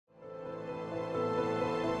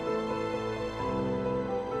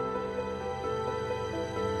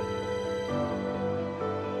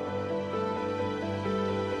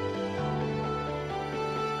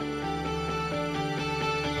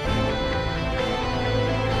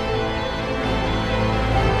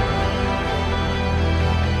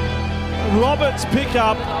Roberts pick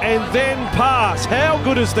up and then pass. How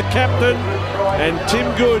good is the captain? And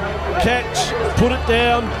Tim Good catch, put it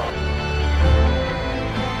down.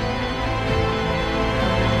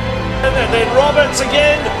 And then Roberts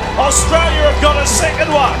again. Australia have got a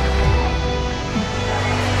second one.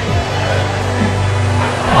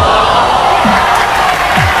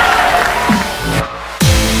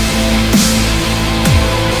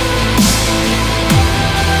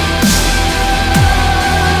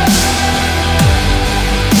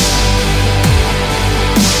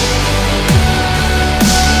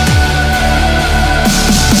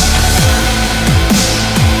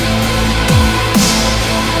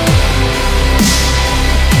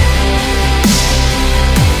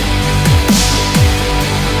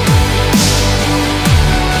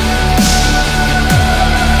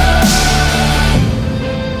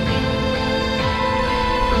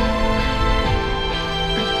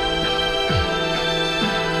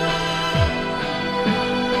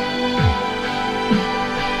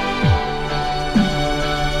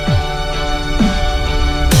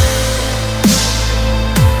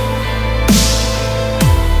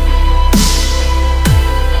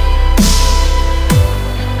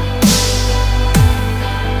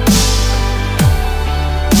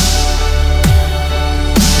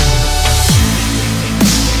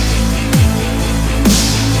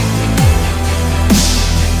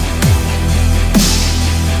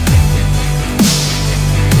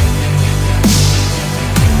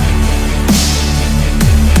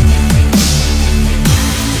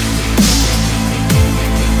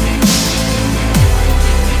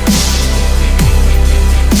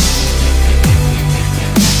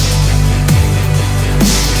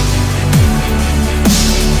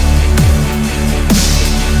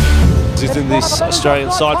 In this Australian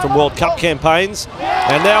side from World Cup campaigns,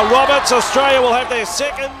 and now Roberts, Australia will have their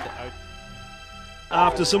second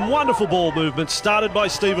after some wonderful ball movement started by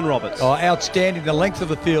Stephen Roberts. Oh, outstanding, the length of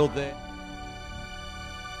the field there.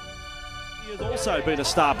 He has also been a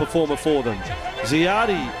star performer for them.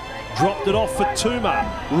 H.I.G.H.L.I.G.H.T.S dropped it off for Tuma.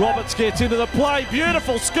 Roberts gets into the play,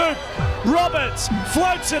 beautiful scoop. Roberts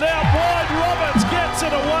floats it out wide, Roberts gets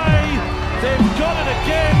it away. They've got it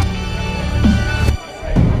again.